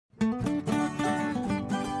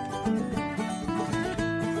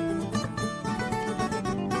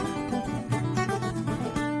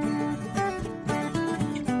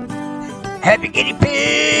I'm the guinea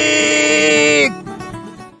pig.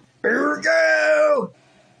 Here we go.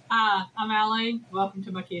 Hi, I'm Alyne. Welcome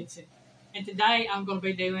to my kitchen. And today I'm going to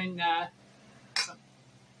be doing some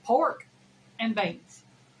pork and beans.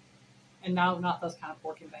 And no, not those kind of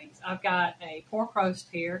pork and beans. I've got a pork roast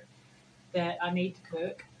here that I need to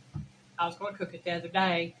cook. I was going to cook it the other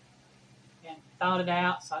day and thawed it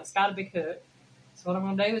out, so it's got to be cooked. So what I'm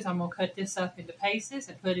going to do is I'm going to cut this up into pieces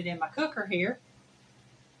and put it in my cooker here.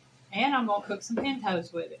 And I'm going to cook some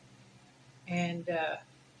pintos with it. And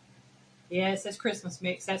yeah, it says Christmas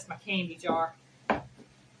mix. That's my candy jar.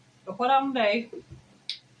 But what I'm going to do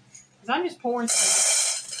is I'm just pouring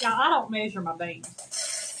some. Now, I don't measure my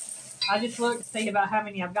beans. I just look to see about how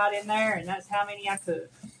many I've got in there, and that's how many I cook.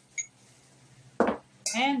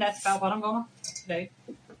 And that's about what I'm going to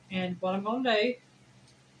do. And what I'm going to do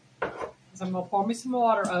is I'm going to pour me some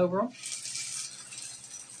water over them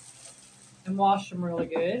and wash them really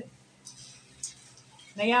good.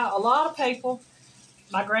 Now, a lot of people,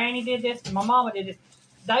 my granny did this, and my mama did this,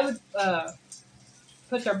 they would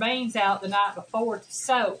put their beans out the night before to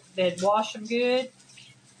soak. They'd wash them good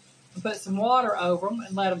and put some water over them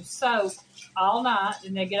and let them soak all night.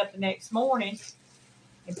 And they'd get up the next morning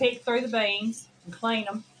and pick through the beans and clean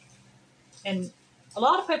them. And a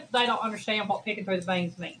lot of people, they don't understand what picking through the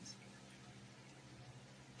beans means.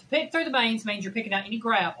 To pick through the beans means you're picking out any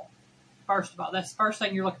gravel, first of all. That's the first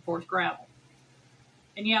thing you're looking for is gravel.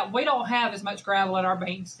 And yeah, we don't have as much gravel in our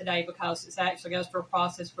beans today because it actually goes through a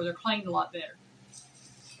process where they're cleaned a lot better.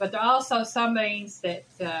 But there are also some beans that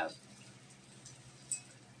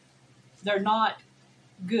they're not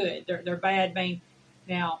good. They're bad beans.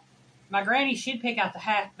 Now, my granny, she'd pick out the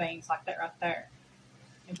half beans like that right there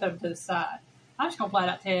and put them to the side. I'm just going to flat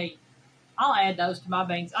out tell you, I'll add those to my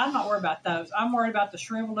beans. I'm not worried about those. I'm worried about the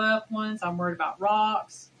shriveled up ones. I'm worried about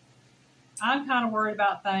rocks. I'm kind of worried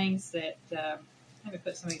about things that... let me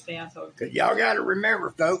put some of these down. Because y'all got to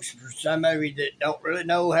remember, folks, for some of you that don't really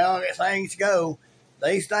know how things go,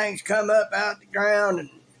 these things come up out the ground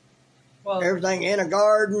and everything in a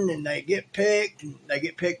garden, and they get picked, and they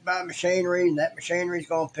get picked by machinery, and that machinery is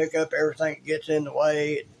going to pick up everything that gets in the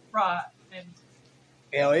way. Right. And,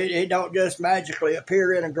 you know, it don't just magically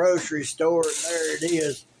appear in a grocery store, and there it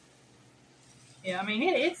is. Yeah, I mean,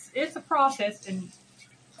 it's a process, and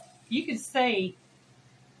you can see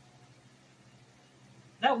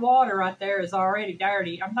that water right there is already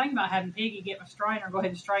dirty. I'm thinking about having Piggy get my strainer and go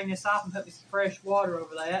ahead and strain this off and put me some fresh water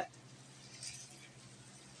over that.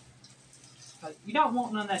 You don't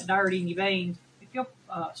want none of that dirt in your beans. If you'll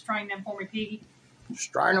strain them for me, Piggy.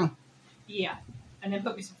 Strain them? Yeah. And then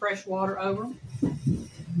put me some fresh water over them.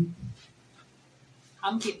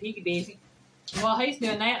 I'm going to keep Piggy busy. And while he's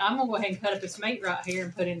doing that, I'm going to go ahead and cut up this meat right here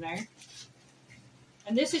and put in there.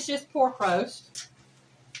 And this is just pork roast.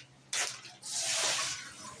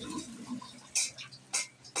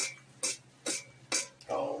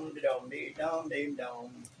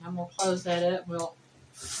 I'm going to close that up. We'll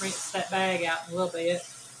rinse that bag out in a little bit.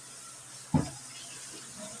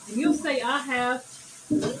 And you'll see I have,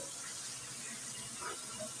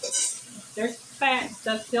 there's fat and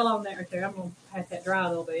stuff still on there right there. I'm going to have that dry a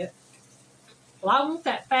little bit. Well, I want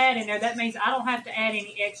that fat in there. That means I don't have to add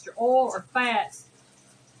any extra oil or fats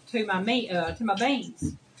to my meat, to my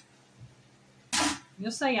beans.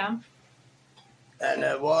 You'll see I'm adding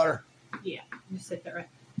that water. Yeah, just sit there.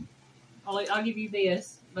 I'll give you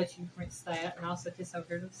this, let you rinse that, and I'll set this over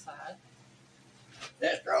here to the side.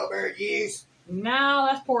 That strawberry juice? No,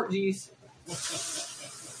 that's pork juice.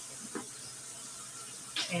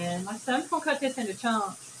 And like I said, I'm just going to cut this into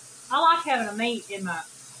chunks. I like having a meat in my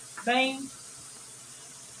beans.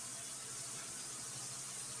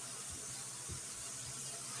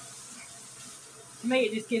 To me,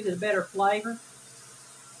 it just gives it a better flavor.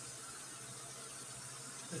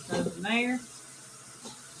 Put those in there.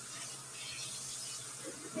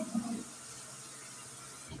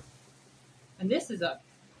 And this is a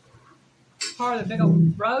part of the big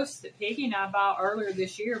old roast that Piggy and I bought earlier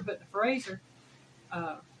this year and put in the freezer. We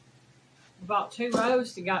bought 2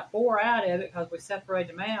 roasts and got 4 out of it because we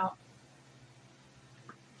separated them out.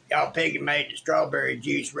 Y'all, Piggy made the strawberry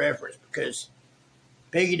juice reference because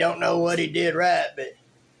Piggy don't know what he did right, but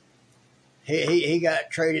he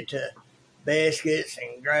got treated to biscuits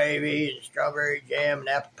and gravy and strawberry jam and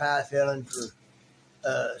apple pie filling for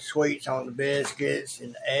sweets on the biscuits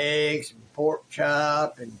and eggs and pork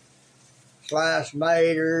chop and sliced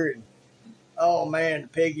mater and oh man, the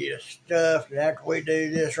Piggy is stuffed. And after we do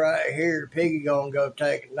this right here, the Piggy gonna go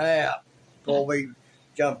take a nap before we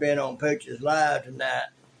jump in on Pooch's Live tonight.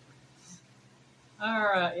 All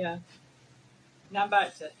right, yeah. Now I'm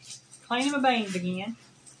back to cleaning my beans again.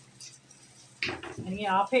 And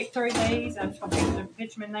yeah, I'll pick 3 of these. I'm just gonna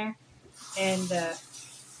pitch them in there. And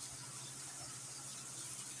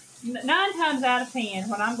 9 times out of 10,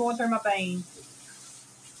 when I'm going through my beans,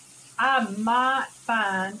 I might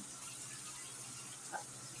find,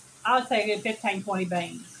 I would say a good 15, 20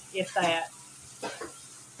 beans, if that,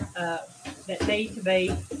 that need to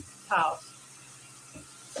be tossed.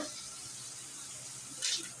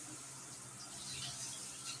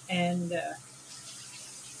 And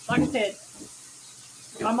like I said,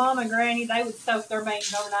 my mom and granny, they would soak their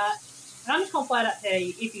beans overnight. And I'm just going to flat out tell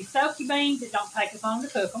you, if you soak your beans, it don't take as long to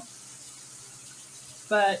cook them.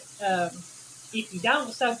 But if you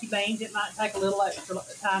don't soak your beans, it might take a little extra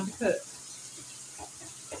time to cook.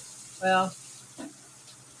 Well,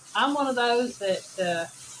 I'm one of those that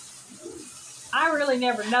I really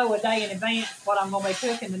never know a day in advance what I'm going to be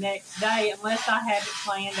cooking the next day unless I have it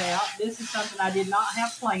planned out. This is something I did not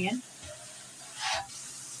have planned.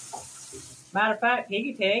 Matter of fact,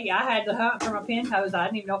 he could tell you, I had to hunt for my pintos. I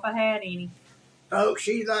didn't even know if I had any. Folks,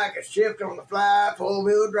 she's like a shift on the fly,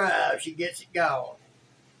 4-wheel drive. She gets it going.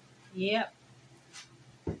 Yep.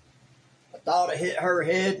 I thought it hit her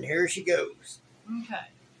head, and here she goes. Okay.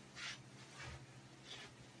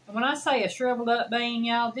 And when I say a shriveled up bean,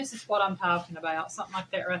 y'all, this is what I'm talking about. Something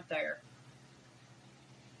like that right there.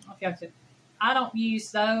 Okay, I don't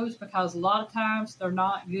use those because a lot of times they're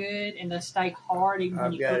not good and they stay hard even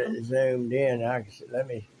when you cook them. I've got it zoomed in. Let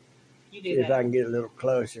me see if I can get a little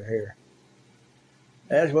closer here.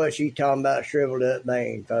 That's what she's talking about, shriveled up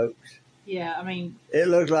bean, folks. Yeah, I mean, it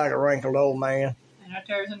looks like a wrinkled old man. And right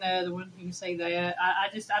there's another one. You can see that. I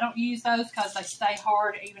don't use those because they stay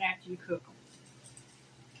hard even after you cook them.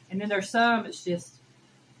 And then there's some it's just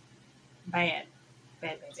bad.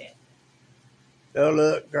 Bad. They'll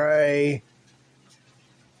look gray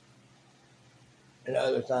and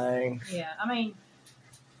other things. Yeah, I mean,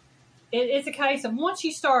 it's a case of once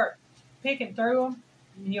you start picking through them,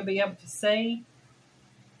 you'll be able to see.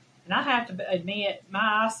 And I have to admit,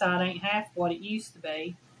 my eyesight ain't half what it used to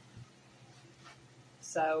be.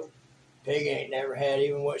 So. Pig ain't never had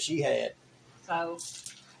even what she had. So,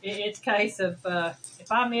 it's a case of,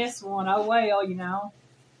 if I miss one, oh well, you know.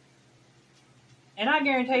 And I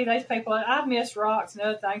guarantee you, these people, I've missed rocks and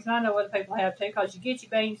other things, and I know other people have too, because you get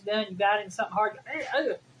your beans done, you got it in something hard,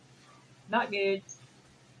 not good.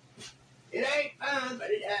 It ain't fun,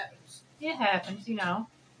 but it happens. It happens, you know.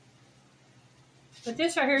 But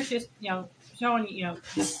this right here is just, you know, showing you,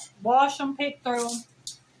 just wash them, pick through them,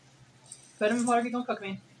 put them in whatever you're going to cook them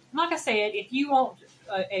in. And like I said, if you want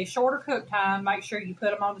a shorter cook time, make sure you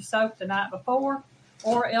put them on the soak the night before,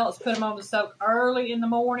 or else put them on the soak early in the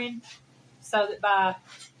morning so that by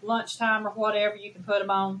lunchtime or whatever, you can put them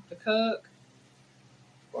on to cook.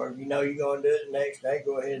 Or if you know you're going to do it the next day,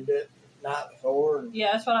 go ahead and do it the night before.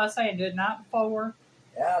 Yeah, that's what I was saying, do it the night before.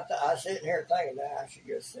 Yeah, I was sitting here thinking that I should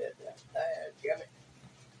just sit there.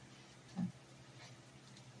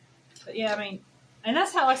 But yeah, I mean, and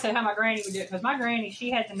that's how, like I said, how my granny would do it. Because my granny,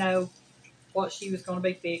 she had to know what she was going to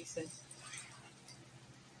be fixing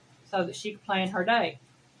so that she could plan her day.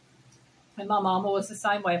 And my mama was the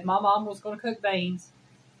same way. If my mama was going to cook beans,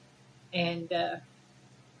 and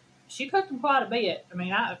she cooked them quite a bit. I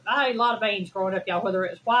mean, I ate a lot of beans growing up, y'all, whether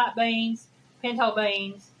it was white beans, pinto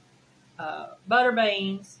beans, butter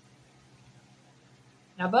beans.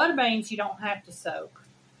 Now, butter beans you don't have to soak.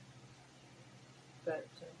 But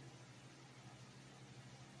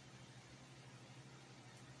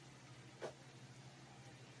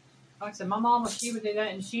like I said, my mama, she would do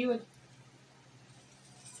that, and she would,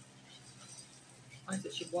 like I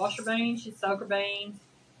said, she'd wash her beans, she'd soak her beans,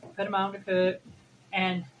 put them on to cook.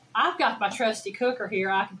 And I've got my trusty cooker here.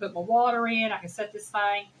 I can put my water in. I can set this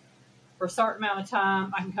thing for a certain amount of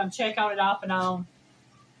time. I can come check on it off and on.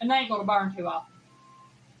 And they ain't going to burn too often.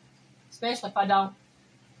 Especially if I don't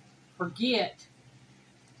forget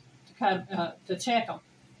to check them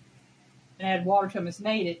and add water to them as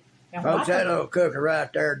needed. Now, folks, that little cooker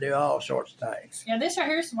right there do all sorts of things. Yeah, this right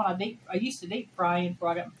here is the one I used to deep fry in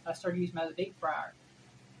before I started using my other deep fryer.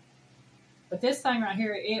 But this thing right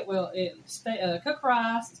here, it cook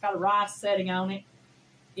rice. It's got a rice setting on it.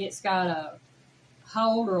 It's got a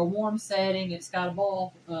cold or a warm setting. It's got a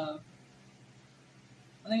boil. I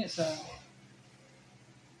think it's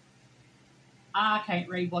I can't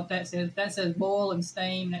read what that says. That says boil and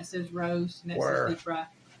steam. That says roast. And that says deep fry.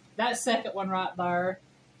 That second one right there.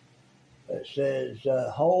 It says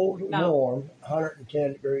hold warm,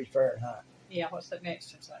 110 degrees Fahrenheit. Yeah, what's that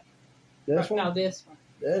next one say? This one? No, this one.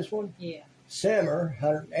 This one? Yeah. Simmer,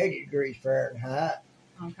 180 degrees Fahrenheit.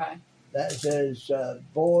 Okay. That says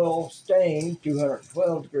boil, steam,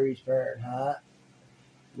 212 degrees Fahrenheit.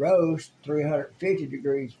 roast 350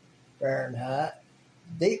 degrees Fahrenheit,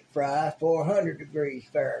 deep fry 400 degrees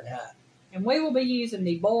Fahrenheit. And we will be using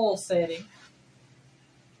the boil setting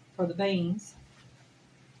for the beans.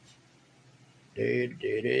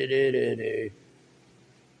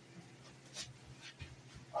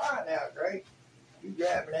 All right now, Drake, you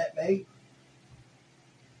grabbing that meat?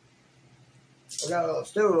 We got a little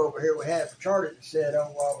stool over here we have for Charlie to sit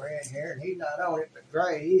on while we're in here, and he's not on it, but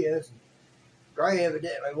Gray is. And Gray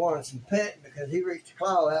evidently wanted some petting because he reached a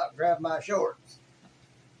claw out and grabbed my shorts.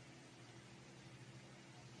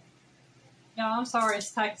 No, I'm sorry it's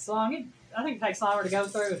taking so long. I think it takes longer to go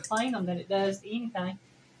through and clean them than it does anything.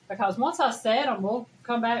 Because once I set them, we'll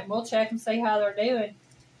come back and we'll check and see how they're doing.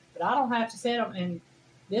 But I don't have to set them, and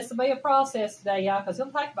this will be a process today, y'all, because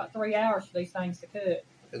it'll take about 3 hours for these things to cook.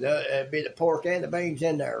 It'd be the pork and the beans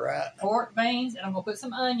in there, right? Pork, beans, and I'm going to put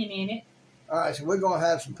some onion in it. All right, so we're going to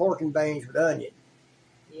have some pork and beans with onion.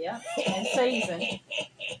 Yeah, and season.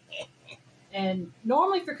 And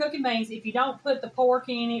normally for cooking beans, if you don't put the pork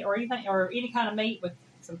in it or anything, or any kind of meat with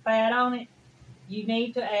some fat on it, you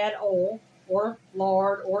need to add oil or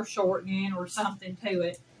lard or shortening or something to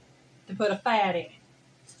it to put a fat in it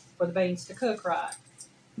for the beans to cook right.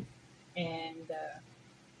 And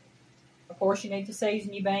of course, you need to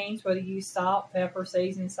season your beans, whether you use salt, pepper,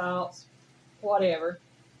 seasoning salts, whatever.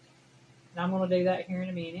 And I'm going to do that here in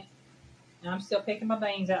a minute. And I'm still picking my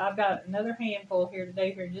beans out. I've got another handful here to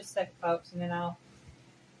do here in just a second, folks, and then I'll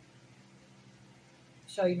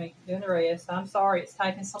show you me doing the rest. I'm sorry it's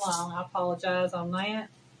taking so long. I apologize on that.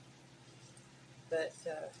 But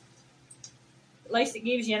at least it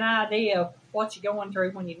gives you an idea of what you're going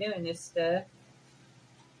through when you're doing this stuff.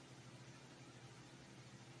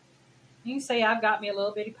 You can see I've got me a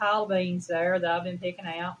little bitty pile of beans there that I've been picking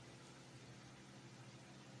out.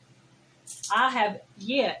 I have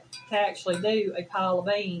yet to actually do a pile of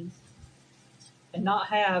beans and not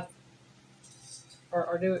have,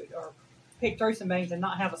 or do it, or pick through some beans and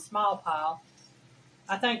not have a small pile.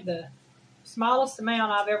 I think the smallest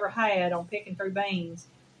amount I've ever had on picking through beans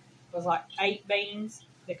was like 8 beans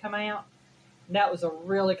that come out. And that was a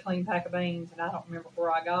really clean pack of beans, and I don't remember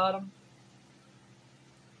where I got them.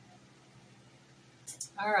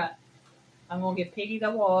 All right, I'm going to give Piggy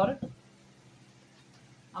the water.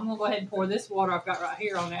 I'm going to go ahead and pour this water I've got right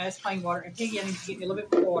here on there. That's plain water. And Piggy, I need to get me a little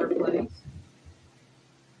bit more water, please.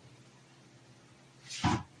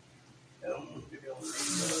 Put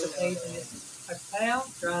these in this paper towel.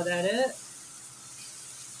 Dry that up.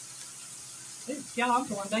 Y'all, I'm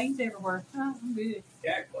pouring beans everywhere. Oh, I'm good.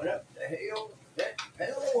 Jack went up the hill with that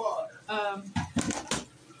pail of water.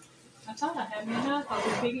 I thought I had me a knife over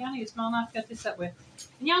here, Piggy. I need a small knife to cut this up with.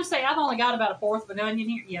 And y'all say I've only got about 1/4 of an onion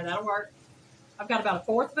here. Yeah, that'll work. I've got about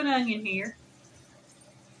 1/4 of an onion here.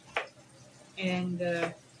 And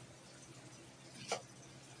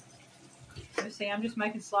let's see, I'm just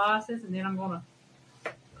making slices, and then I'm going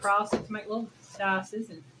to cross it to make little slices.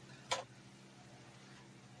 And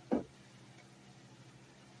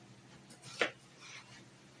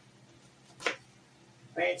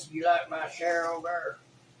Fancy you like my share over there?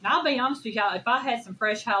 now, I'll be honest with y'all, if I had some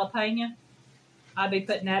fresh jalapeno, I'd be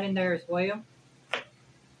putting that in there as well.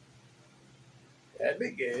 That'd be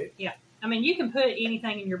good. Yeah. I mean, you can put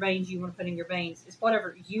anything in your beans you want to put in your beans. It's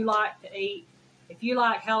whatever you like to eat. If you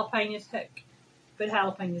like jalapenos, put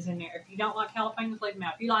jalapenos in there. If you don't like jalapenos, leave them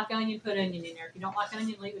out. If you like onion, put onion in there. If you don't like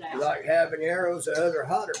onion, leave it out. If you like habaneros or other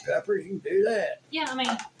hotter peppers, you can do that. Yeah, I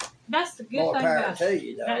mean, that's the good More thing power about to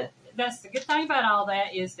you, though. that's the good thing about all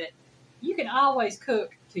that is that you can always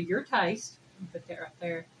cook to your taste. Put that right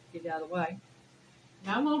there, get it out of the way.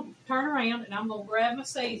 Now I'm going to turn around and I'm going to grab my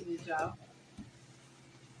seasonings, y'all.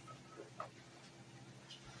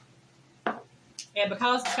 And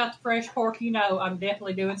because it's got the fresh pork, you know I'm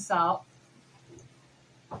definitely doing salt.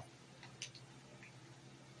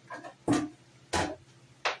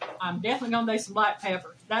 I'm definitely going to do some black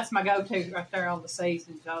pepper. That's my go-to right there on the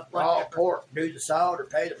seasonings, y'all. Raw pork, do the salt or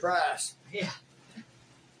pay the price. Yeah.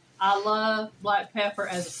 I love black pepper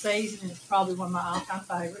as a seasoning. It's probably one of my all-time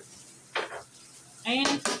favorites.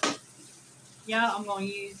 And, yeah, I'm going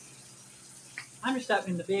to use, I'm just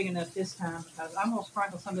opening the big enough this time because I'm going to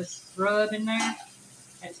sprinkle some of this rub in there.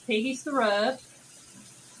 That's Piggy's the Rub.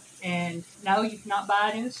 And, no, you cannot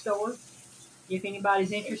buy it in the store. If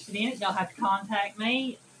anybody's interested in it, y'all have to contact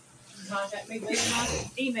me. You can contact me with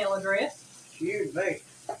my email address. Excuse me.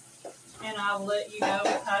 And I will let you know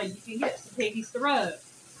how you can get some Piggy's the Rub.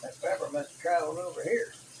 That pepper must have traveled over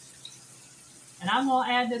here. And I'm going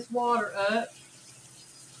to add this water up.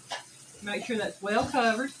 Make sure that's well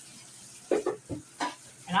covered.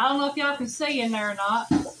 And I don't know if y'all can see in there or not.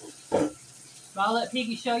 So I'll let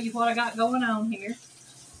Piggy show you what I got going on here.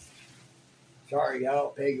 Sorry,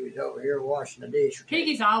 y'all. Piggy was over here washing the dish.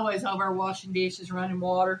 Piggy's always over there washing dishes, running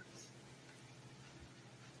water.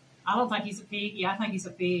 I don't think he's a piggy. I think he's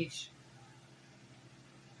a fish.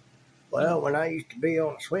 Well, when I used to be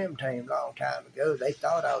on a swim team a long time ago, they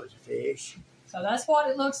thought I was a fish. So that's what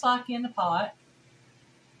it looks like in the pot.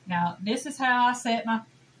 Now, this is how I set my...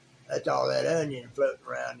 That's all that onion floating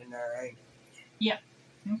around in there, ain't it? Yep.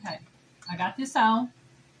 Okay. I got this on.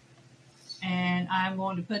 And I'm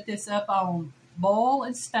going to put this up on boil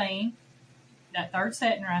and steam. That third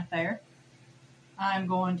setting right there. I'm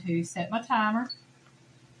going to set my timer.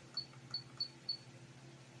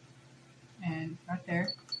 And right there.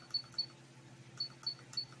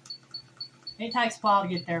 It takes a while to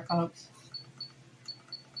get there, folks.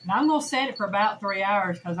 And I'm going to set it for about 3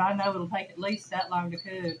 hours because I know it'll take at least that long to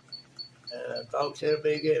cook. Folks, it'll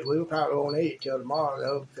be good. We probably won't eat it till tomorrow,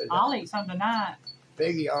 though. Because I'll eat some tonight.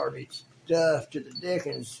 Piggy already stuffed to the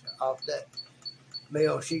dickens off that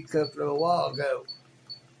meal she cooked a little while ago.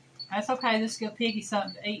 That's okay. Let's give Piggy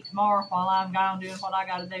something to eat tomorrow while I'm gone doing what I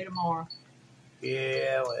got to do tomorrow.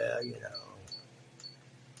 Yeah, well, you know.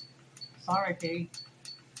 Sorry, Piggy.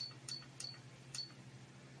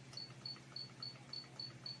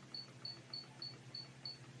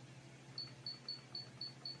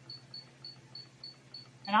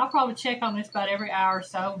 And I'll probably check on this about every hour or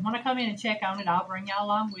so. When I come in and check on it, I'll bring y'all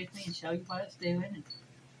along with me and show you what it's doing. And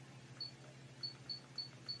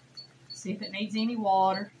see if it needs any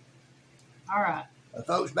water. All right. Well,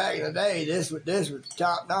 folks, back in the day, this was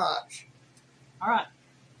top notch. All right.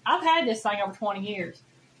 I've had this thing over 20 years.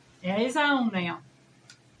 And it's on now.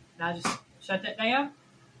 And I just shut that down,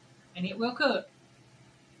 and it will cook.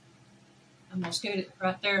 I'm going to scoot it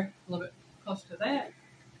right there a little bit close to that.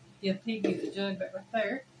 Give Piggy the jug back right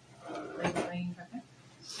there.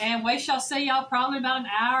 And we shall see y'all probably about an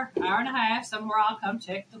hour, hour and a half, somewhere I'll come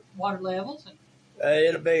check the water levels. And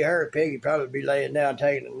It'll be her. Piggy probably be laying down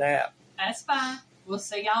taking a nap. that's fine. We'll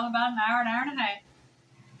see y'all in about an hour and a half.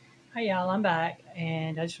 Hey, y'all, I'm back,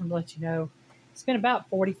 and I just want to let you know it's been about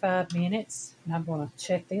 45 minutes, and I'm going to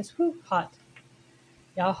check this. Whew, hot.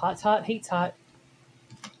 Y'all, hot's hot, heat's hot.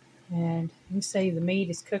 And you can see the meat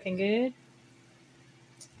is cooking good.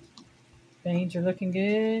 Beans are looking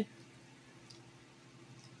good.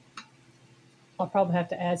 I'll probably have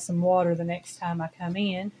to add some water the next time I come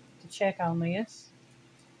in to check on this.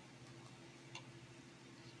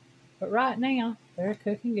 But right now, they're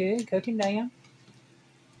cooking good, cooking down.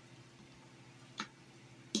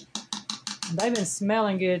 And they've been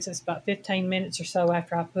smelling good since about 15 minutes or so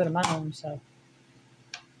after I put them on. So,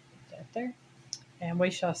 put that there. And we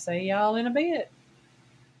shall see y'all in a bit.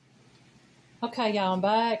 Okay, y'all, I'm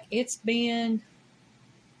back. It's been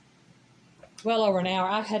well over an hour.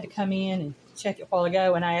 I had to come in and check it a while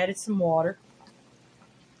ago, and I added some water.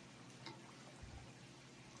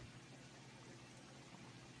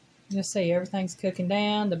 You'll see everything's cooking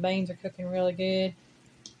down. The beans are cooking really good.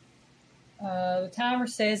 The timer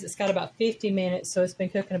says it's got about 50 minutes, so it's been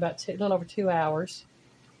cooking about a little over 2 hours.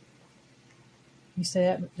 You see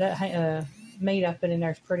that meat I put in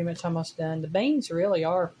there is pretty much almost done. The beans really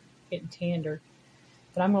are getting tender,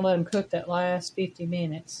 but I'm going to let them cook that last 50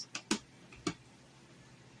 minutes.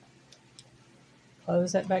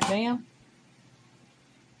 Close that back down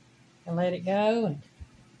and let it go. And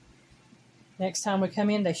next time we come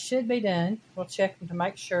in, they should be done. We'll check them to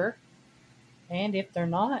make sure. And if they're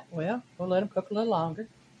not, well, we'll let them cook a little longer.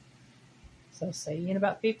 So see you in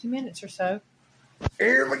about 50 minutes or so.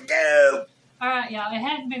 Here we go. All right, y'all. It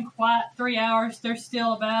hasn't been quite 3 hours. There's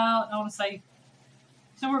still about, I want to say,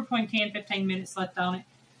 somewhere between 10 and 15 minutes left on it.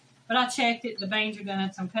 But I checked it. The beans are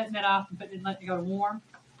done, so I'm cutting it off and letting it go to warm.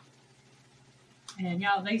 And,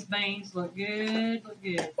 y'all, these beans look good, look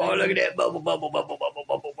good. Oh, look at that bubble, bubble, bubble, bubble,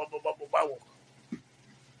 bubble, bubble, bubble, bubble.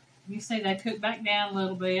 You see they cook back down a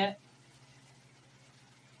little bit.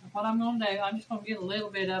 And what I'm going to do, I'm just going to get a little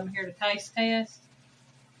bit of them here to taste test.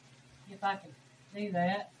 If I can do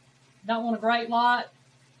that. Don't want a great lot.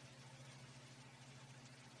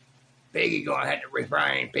 Piggy gonna have to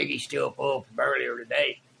refrain. Piggy's still full from earlier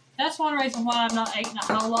today. That's one reason why I'm not eating a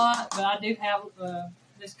whole lot, but I do have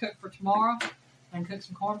this cooked for tomorrow. And cook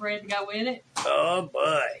some cornbread to go with it. Oh,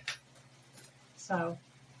 boy. So,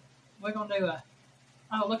 we're going to do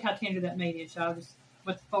oh, look how tender that meat is, y'all. Just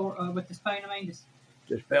with the spoon,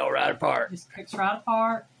 just fell right apart. Just cooks right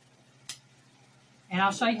apart. And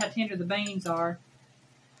I'll show you how tender the beans are.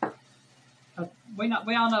 We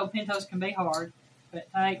all know pintos can be hard, but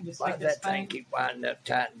they can just Why like does this that thing keep winding up,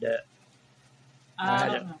 tightened up? I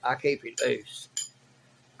don't know. I keep it loose.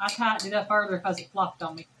 I tightened it up earlier because it flopped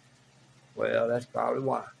on me. Well, that's probably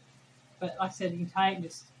why. But like I said, you can take and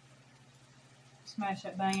just smash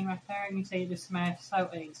that bean right there, and you see it just smashed so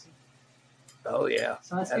easy. Oh, yeah.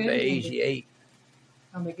 So that's That'd good. be easy to eat.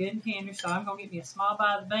 Gonna be good and tender. So I'm gonna get me a small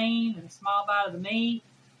bite of the bean and a small bite of the meat.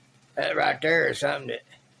 That right there is something that,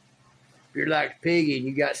 if you're like a piggy and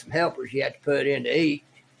you got some helpers you have to put in to eat,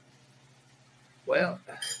 well,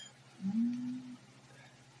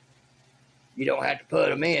 you don't have to put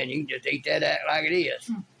them in. You can just eat that out like it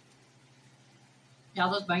is.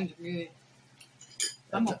 Y'all, those beans are good.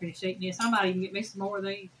 I'm gonna finish eating this. I might even get me some more of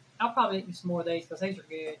these. I'll probably eat me some more of these because these are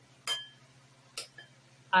good.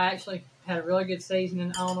 I actually had a really good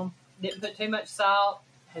seasoning on them. Didn't put too much salt.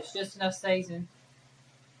 Has just enough seasoning.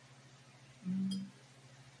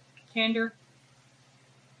 Tender,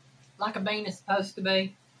 like a bean is supposed to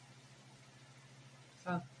be.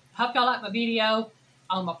 So, hope y'all like my video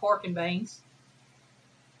on my pork and beans.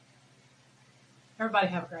 Everybody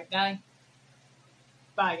have a great day.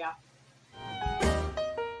 Bye, y'all.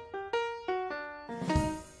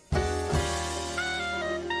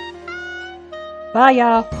 Bye,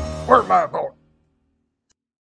 y'all. Where's my pork?